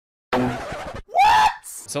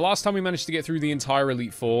So last time we managed to get through the entire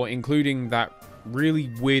Elite Four, including that really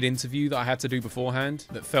weird interview that I had to do beforehand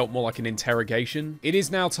that felt more like an interrogation. It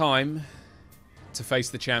is now time to face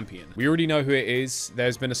the champion. We already know who it is.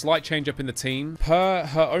 There's been a slight change up in the team. Per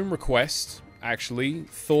her own request, actually,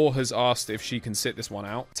 Thor has asked if she can sit this one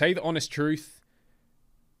out. Tell you the honest truth,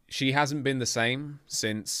 she hasn't been the same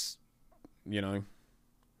since, you know,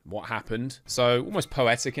 what happened. So, almost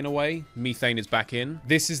poetic in a way. Methane is back in.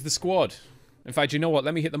 This is the squad. In fact, you know what?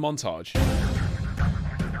 Let me hit the montage.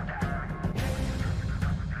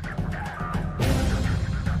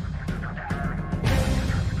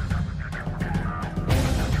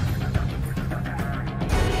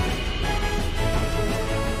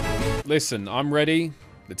 Listen, I'm ready.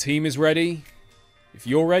 The team is ready. If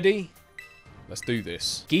you're ready, let's do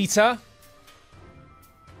this. Geeta.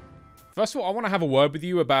 First of all, I want to have a word with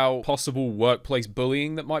you about possible workplace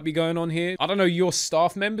bullying that might be going on here. I don't know, your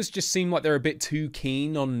staff members just seem like they're a bit too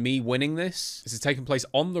keen on me winning this. This is taking place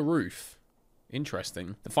on the roof.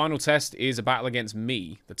 Interesting. The final test is a battle against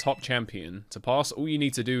me, the top champion. To pass, all you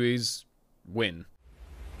need to do is win.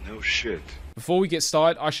 No shit. Before we get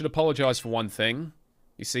started, I should apologize for one thing.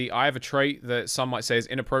 You see, I have a trait that some might say is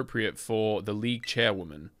inappropriate for the league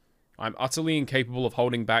chairwoman. I'm utterly incapable of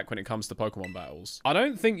holding back when it comes to Pokemon battles. I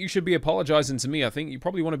don't think you should be apologizing to me. I think you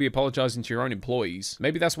probably want to be apologizing to your own employees.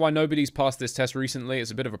 Maybe that's why nobody's passed this test recently. It's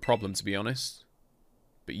a bit of a problem, to be honest.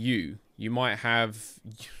 But you might have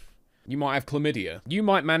chlamydia. You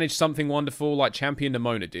might manage something wonderful like Champion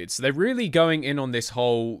Nimona did. So they're really going in on this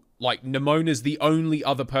whole, like, Nimona's the only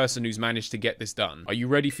other person who's managed to get this done. Are you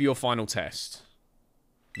ready for your final test?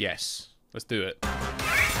 Yes. Let's do it.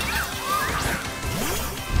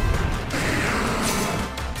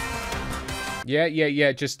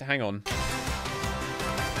 Yeah, just hang on.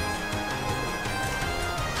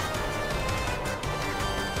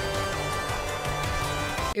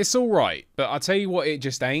 It's alright, but I'll tell you what it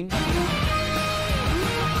just ain't.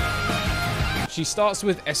 She starts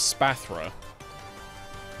with Espathra.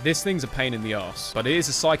 This thing's a pain in the ass, but it is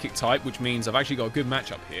a psychic type, which means I've actually got a good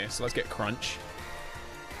matchup here, so let's get Crunch.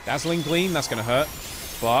 Dazzling Gleam, that's gonna hurt,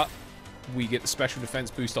 but we get the special defense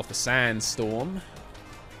boost off the Sandstorm.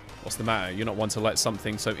 What's the matter? You're not one to let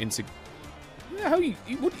something so in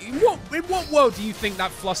what world do you think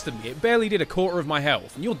that flustered me? It barely did a quarter of my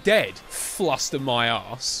health, and you're dead. Fluster my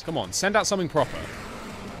ass. Come on, send out something proper.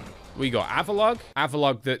 We got Avalugg.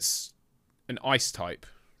 Avalugg that's an ice type,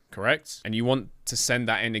 correct? And you want to send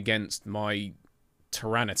that in against my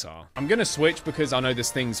Tyranitar. I'm gonna switch because I know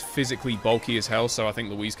this thing's physically bulky as hell, so I think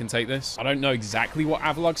Louise can take this. I don't know exactly what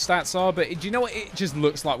Avalugg's stats are, but do you know what? It just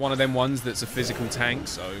looks like one of them ones that's a physical tank,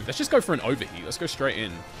 so let's just go for an overheat. Let's go straight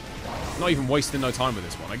in. Not even wasting no time with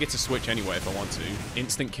this one. I get to switch anyway if I want to.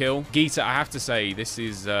 Instant kill. Geeta, I have to say, this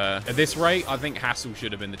is, at this rate, I think Hassel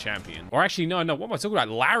should have been the champion. Or actually, no, what am I talking about?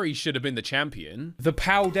 Larry should have been the champion. The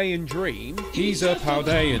Paldean Dream. He's a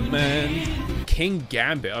Paldean man. King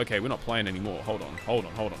Gambit. Okay, we're not playing anymore. Hold on.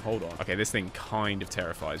 Okay, this thing kind of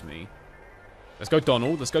terrifies me. Let's go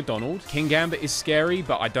Donald. King Gambit is scary,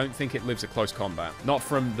 but I don't think it lives a close combat. Not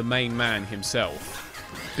from the main man himself.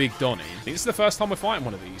 Big Donnie. I think this is the first time we're fighting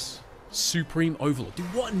one of these. Supreme Overlord. Dude,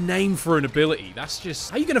 what a name for an ability. That's just...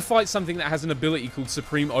 How are you going to fight something that has an ability called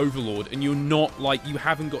Supreme Overlord and you're not, like, you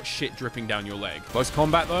haven't got shit dripping down your leg? Close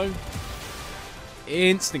combat, though.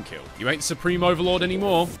 Instant kill. You ain't Supreme Overlord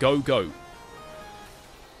anymore. Go.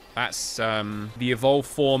 That's, the evolved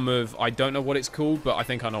form of... I don't know what it's called, but I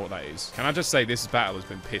think I know what that is. Can I just say this battle has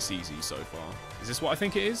been piss easy so far? Is this what I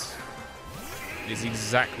think it is? It is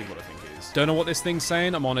exactly what I think it is. Don't know what this thing's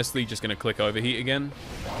saying. I'm honestly just going to click overheat again.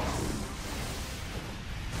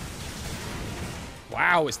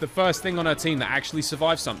 Wow, it's the first thing on her team that actually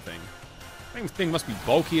survived something. I think the thing must be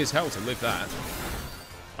bulky as hell to live that.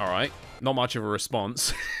 Alright, not much of a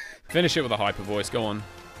response. Finish it with a hyper voice, go on.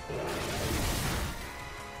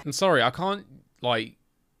 I'm sorry, I can't, like...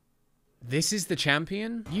 This is the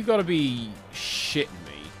champion? You gotta be shitting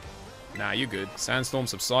me. Nah, you're good. Sandstorm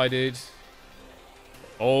subsided.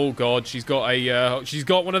 Oh god, she's got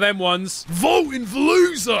one of them ones. Voting for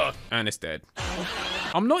loser! And it's dead.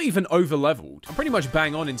 I'm not even over leveled. I'm pretty much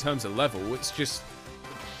bang on in terms of level. It's just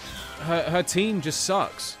her team just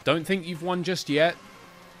sucks. Don't think you've won just yet.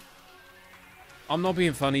 I'm not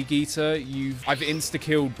being funny, Geeta. I've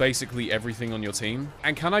insta-killed basically everything on your team.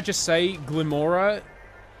 And can I just say, Glimora,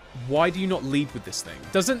 why do you not lead with this thing?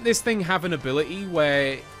 Doesn't this thing have an ability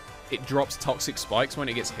where it drops toxic spikes when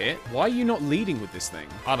it gets hit? Why are you not leading with this thing?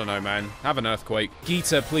 I don't know, man. Have an earthquake.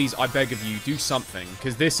 Geeta, please, I beg of you, do something.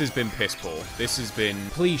 Because this has been piss poor. This has been...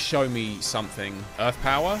 Please show me something. Earth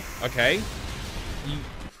power? Okay.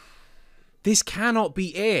 This cannot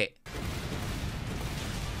be it.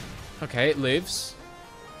 Okay, it lives.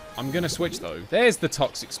 I'm going to switch, though. There's the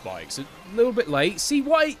Toxic Spikes. A little bit late. See,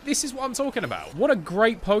 why? This is what I'm talking about. What a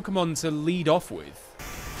great Pokemon to lead off with.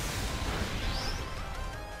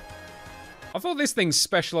 I thought this thing's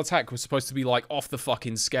special attack was supposed to be, like, off the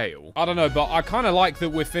fucking scale. I don't know, but I kind of like that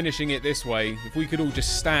we're finishing it this way. If we could all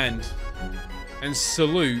just stand and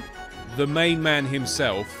salute the main man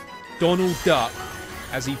himself, Donald Duck,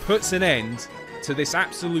 as he puts an end to this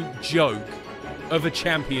absolute joke of a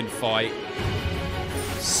champion fight.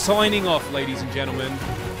 Signing off, ladies and gentlemen.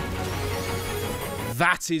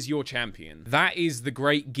 That is your champion. That is the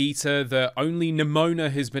great Geeta that only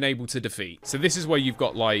Nemona has been able to defeat. So this is where you've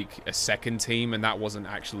got like a second team, and that wasn't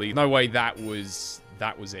actually... No way, that was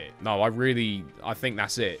it. No, I think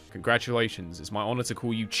that's it. Congratulations. It's my honor to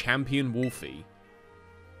call you Champion Wolfie.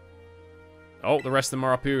 Oh, the rest of them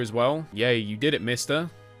are up here as well. Yay, you did it, mister.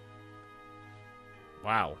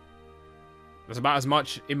 Wow. That's about as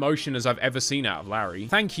much emotion as I've ever seen out of Larry.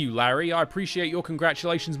 Thank you, Larry. I appreciate your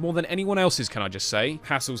congratulations more than anyone else's, can I just say.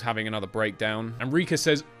 Hassel's having another breakdown. And Rika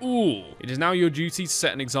says, ooh, it is now your duty to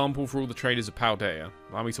set an example for all the traders of Paldea.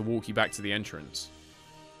 Allow me to walk you back to the entrance.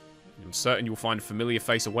 I'm certain you'll find a familiar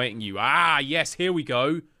face awaiting you. Ah, yes, here we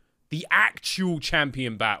go. The actual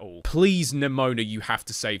champion battle. Please, Nemona, you have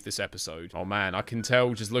to save this episode. Oh man, I can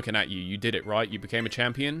tell just looking at you. You did it, right? You became a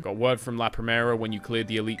champion. Got word from La Primera when you cleared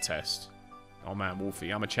the elite test. Oh man,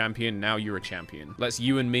 Wolfie, I'm a champion, now you're a champion. Let's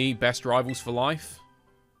you and me, best rivals for life.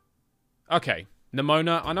 Okay,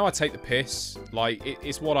 Nemona, I know I take the piss. Like,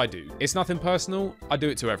 it's what I do. It's nothing personal, I do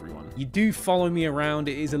it to everyone. You do follow me around,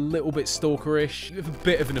 it is a little bit stalkerish. You have a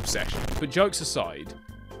bit of an obsession. But jokes aside,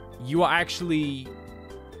 you are actually...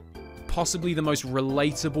 possibly the most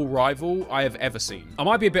relatable rival I have ever seen. I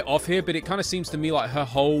might be a bit off here, but it kind of seems to me like her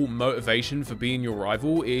whole motivation for being your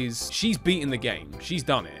rival is she's beaten the game. She's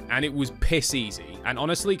done it, and it was piss easy. And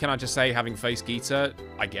honestly, can I just say, having faced Geeta,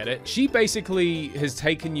 I get it. She basically has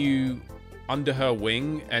taken you under her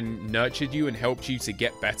wing and nurtured you and helped you to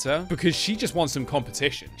get better because she just wants some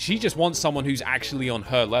competition. She just wants someone who's actually on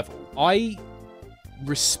her level. I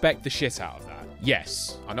respect the shit out of that.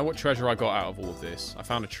 Yes, I know what treasure I got out of all of this. I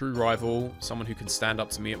found a true rival, someone who can stand up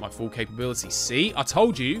to me at my full capability. See, I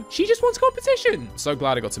told you, she just wants competition. So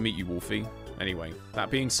glad I got to meet you, Wolfie. Anyway, that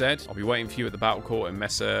being said, I'll be waiting for you at the battle court in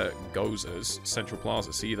Mesa Goza's Central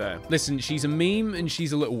Plaza. See you there. Listen, she's a meme and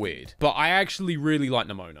she's a little weird, but I actually really like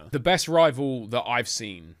Nemona. The best rival that I've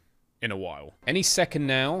seen in a while. Any second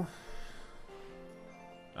now.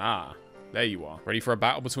 Ah, there you are. Ready for a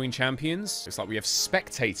battle between champions? Looks like we have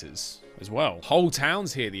spectators as well. Whole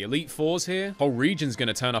town's here, the Elite Four's here. Whole region's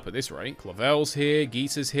gonna turn up at this rate. Clavel's here,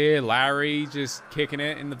 Geeta's here, Larry just kicking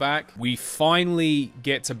it in the back. We finally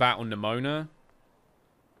get to battle Nemona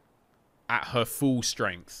at her full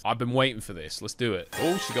strength. I've been waiting for this. Let's do it.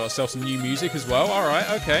 Oh, she got herself some new music as well. All right,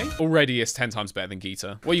 okay. Already it's 10 times better than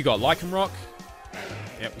Geeta. What you got, Lycanroc?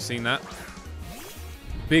 Yep, we've seen that.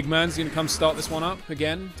 Bigman's gonna come start this one up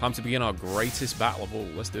again. Time to begin our greatest battle of all.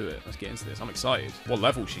 Let's do it. Let's get into this. I'm excited. What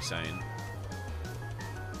level is she saying?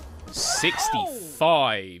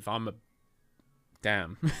 65. I'm a...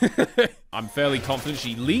 Damn. I'm fairly confident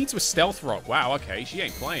she leads with Stealth Rock. Wow, okay. She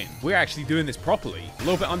ain't playing. We're actually doing this properly. A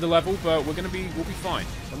little bit underleveled, but we'll be fine.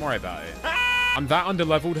 Don't worry about it. I'm that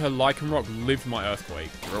underleveled, her Lycanroc lived my Earthquake.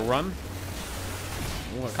 Drill run.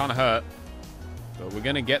 Oh, it kind of hurt. But we're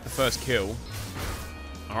gonna get the first kill.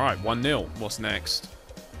 Alright, 1-0. What's next?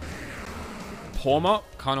 Porma.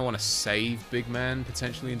 Kind of want to save Bigman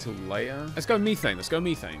potentially until later. Let's go Methane. Let's go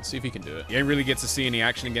Methane. See if he can do it. You don't really get to see any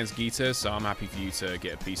action against Geeta, so I'm happy for you to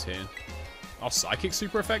get a piece here. Oh, Psychic's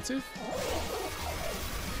super effective?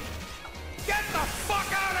 Get the fuck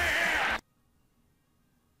out of here!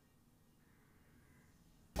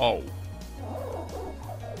 Oh.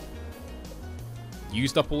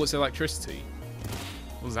 Used up all its electricity.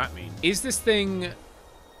 What does that mean? Is this thing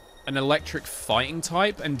an electric fighting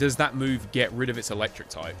type, and does that move get rid of its electric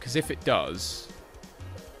type? Because if it does,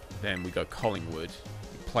 then we go Collingwood.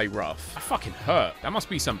 Play rough. That fucking hurt. That must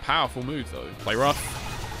be some powerful move, though. Play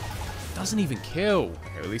rough. Doesn't even kill.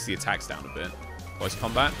 Okay, at least the attack's down a bit. Close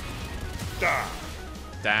combat.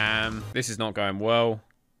 Damn. This is not going well.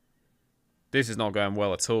 This is not going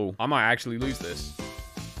well at all. I might actually lose this.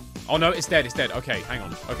 Oh, no, it's dead. It's dead. Okay, hang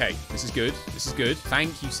on. Okay, this is good. This is good.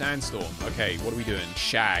 Thank you, Sandstorm. Okay, what are we doing?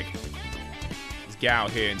 Shag. Let's get out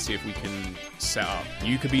here and see if we can set up.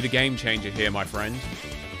 You could be the game changer here, my friend.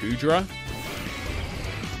 Goodra.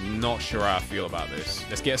 Not sure how I feel about this.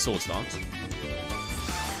 Let's get a Swords Dance.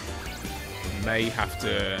 May have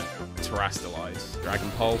to Terrastalize.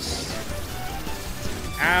 Dragon Pulse.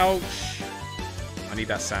 Ouch. I need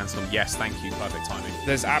that sandstorm. Yes, thank you. Perfect timing.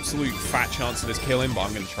 There's absolute fat chance of this killing, but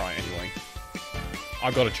I'm going to try it anyway.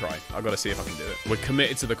 I got to try. I got to see if I can do it. We're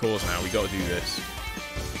committed to the cause now. We got to do this.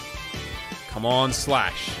 Come on,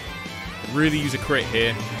 slash. Really use a crit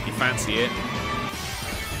here. You fancy it.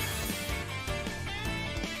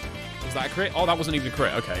 Was that a crit? Oh, that wasn't even a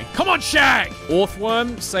crit. Okay. Come on, Shag!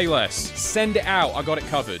 Orthworm, say less. Send it out. I got it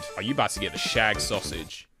covered. Are you about to get the Shag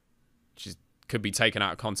sausage? Which is, could be taken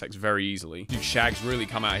out of context very easily. Dude, Shag's really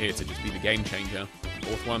come out here to just be the game changer.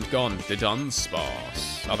 Orthworm's gone. The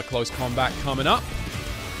Dunsparce. Another close combat coming up.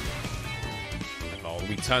 Oh,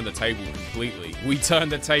 we turned the table completely. We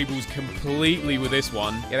turned the tables completely with this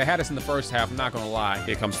one. Yeah, they had us in the first half, I'm not gonna lie.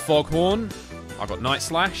 Here comes Foghorn. I got Night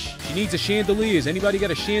Slash. She needs a chandelier. Has anybody got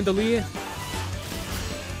a chandelier?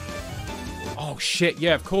 Oh, shit.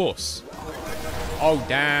 Yeah, of course. Oh,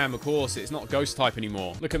 damn. Of course. It's not Ghost type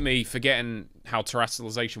anymore. Look at me forgetting how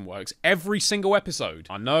terrestrialization works. Every single episode.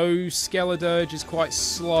 I know Skeledirge is quite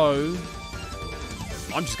slow.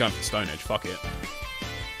 I'm just going for Stone Edge. Fuck it.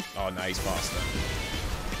 Oh, no, he's faster.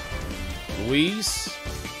 Louise,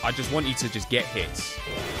 I just want you to just get hits.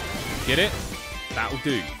 Get it? That'll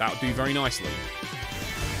do. That'll do very nicely.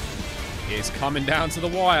 It's coming down to the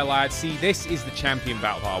wire, lads. See, this is the champion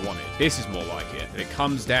battle that I wanted. This is more like it. It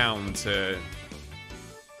comes down to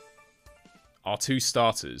our two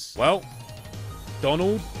starters. Well,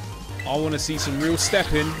 Donald, I want to see some real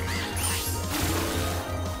stepping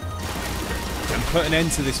and put an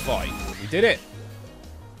end to this fight. We did it.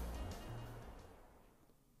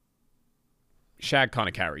 Shag kind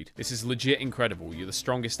of carried. This is legit incredible. You're the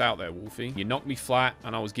strongest out there, Wolfie. You knocked me flat,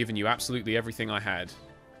 and I was giving you absolutely everything I had.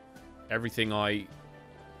 Everything I...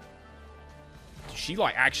 She,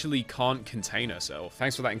 like, actually can't contain herself.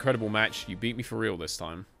 Thanks for that incredible match. You beat me for real this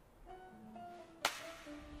time.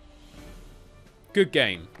 Good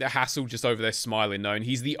game. The Hassel just over there smiling, knowing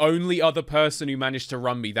he's the only other person who managed to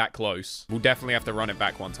run me that close. We'll definitely have to run it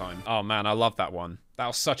back one time. Oh, man, I love that one. That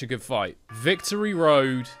was such a good fight. Victory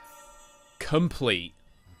Road... complete.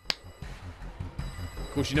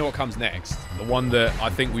 Of course, you know what comes next. The one that I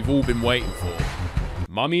think we've all been waiting for.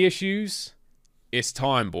 Mummy issues? It's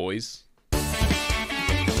time, boys.